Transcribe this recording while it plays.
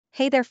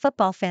Hey there,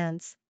 football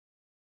fans!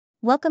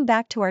 Welcome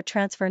back to our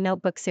Transfer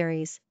Notebook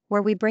series,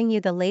 where we bring you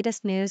the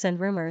latest news and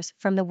rumors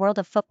from the world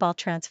of football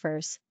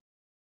transfers.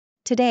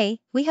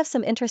 Today, we have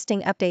some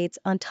interesting updates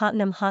on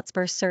Tottenham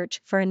Hotspur's search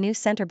for a new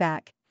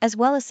centre-back, as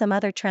well as some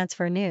other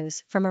transfer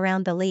news from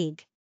around the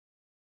league.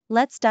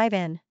 Let's dive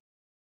in.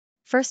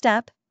 First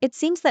up, it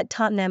seems that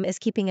Tottenham is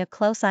keeping a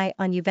close eye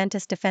on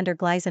Juventus defender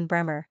Gleison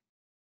Bremer.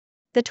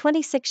 The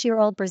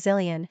 26-year-old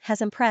Brazilian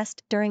has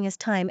impressed during his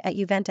time at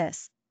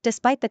Juventus,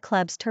 despite the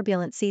club's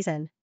turbulent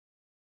season.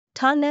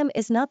 Tottenham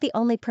is not the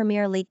only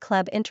Premier League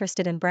club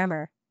interested in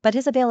Bremer, but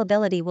his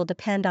availability will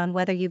depend on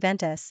whether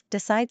Juventus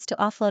decides to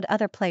offload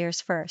other players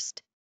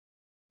first.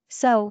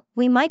 So,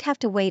 we might have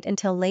to wait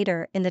until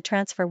later in the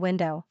transfer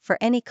window for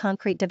any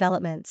concrete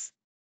developments.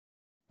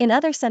 In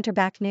other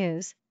centre-back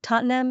news,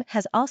 Tottenham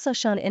has also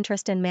shown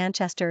interest in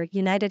Manchester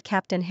United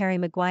captain Harry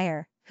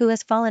Maguire, who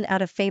has fallen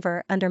out of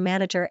favour under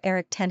manager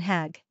Erik ten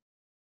Hag.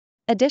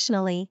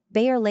 Additionally,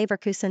 Bayer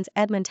Leverkusen's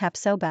Edmond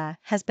Tapsoba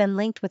has been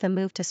linked with a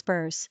move to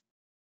Spurs.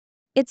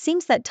 It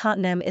seems that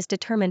Tottenham is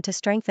determined to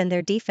strengthen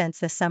their defense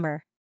this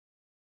summer.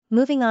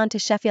 Moving on to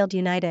Sheffield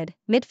United,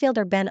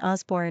 midfielder Ben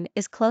Osborn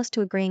is close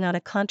to agreeing on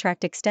a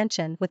contract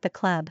extension with the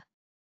club.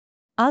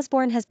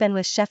 Osborn has been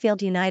with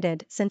Sheffield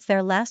United since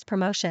their last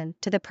promotion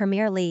to the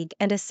Premier League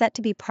and is set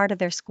to be part of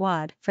their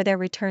squad for their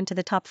return to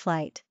the top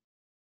flight.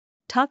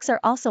 Talks are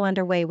also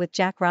underway with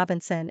Jack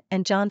Robinson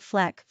and John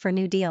Fleck for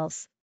new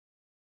deals.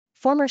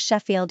 Former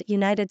Sheffield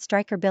United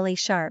striker Billy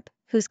Sharp,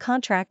 whose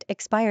contract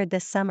expired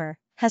this summer,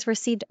 has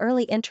received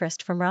early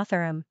interest from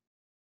Rotherham.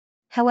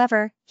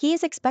 However, he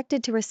is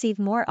expected to receive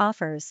more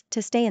offers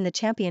to stay in the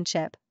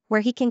Championship,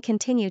 where he can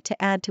continue to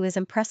add to his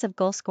impressive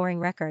goal-scoring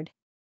record.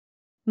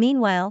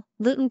 Meanwhile,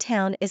 Luton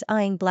Town is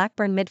eyeing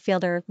Blackburn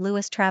midfielder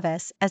Lewis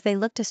Travis as they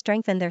look to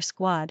strengthen their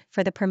squad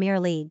for the Premier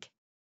League.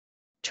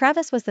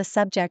 Travis was the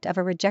subject of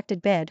a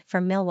rejected bid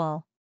from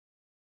Millwall.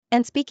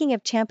 And speaking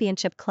of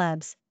Championship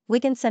clubs,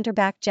 Wigan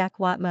centre-back Jack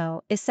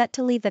Whatmough is set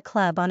to leave the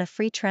club on a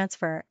free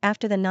transfer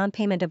after the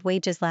non-payment of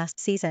wages last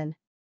season.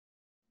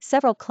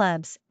 Several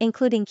clubs,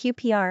 including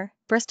QPR,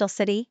 Bristol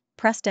City,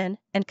 Preston,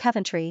 and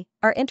Coventry,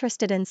 are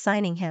interested in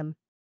signing him.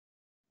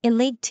 In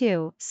League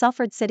Two,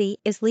 Salford City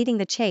is leading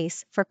the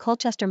chase for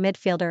Colchester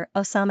midfielder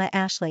Ossama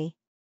Ashley.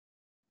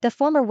 The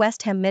former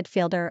West Ham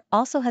midfielder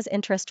also has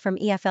interest from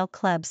EFL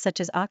clubs such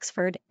as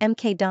Oxford,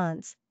 MK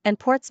Dons, and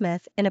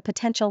Portsmouth in a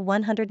potential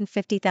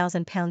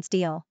 £150,000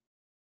 deal.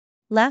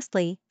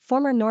 Lastly,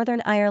 former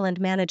Northern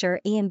Ireland manager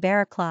Ian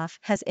Baraclough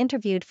has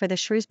interviewed for the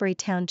Shrewsbury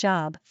Town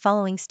job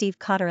following Steve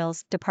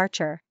Cotterill's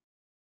departure.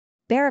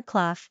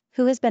 Baraclough,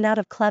 who has been out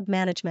of club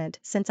management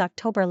since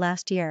October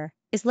last year,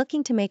 is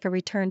looking to make a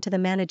return to the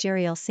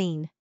managerial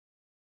scene.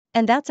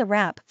 And that's a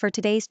wrap for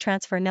today's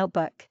Transfer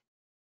Notebook.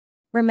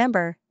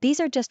 Remember,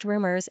 these are just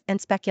rumors and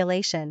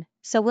speculation,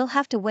 so we'll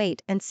have to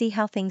wait and see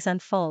how things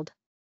unfold.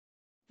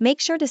 Make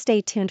sure to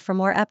stay tuned for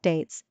more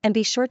updates and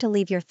be sure to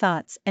leave your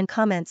thoughts and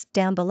comments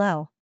down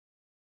below.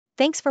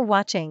 Thanks for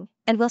watching,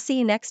 and we'll see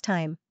you next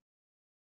time.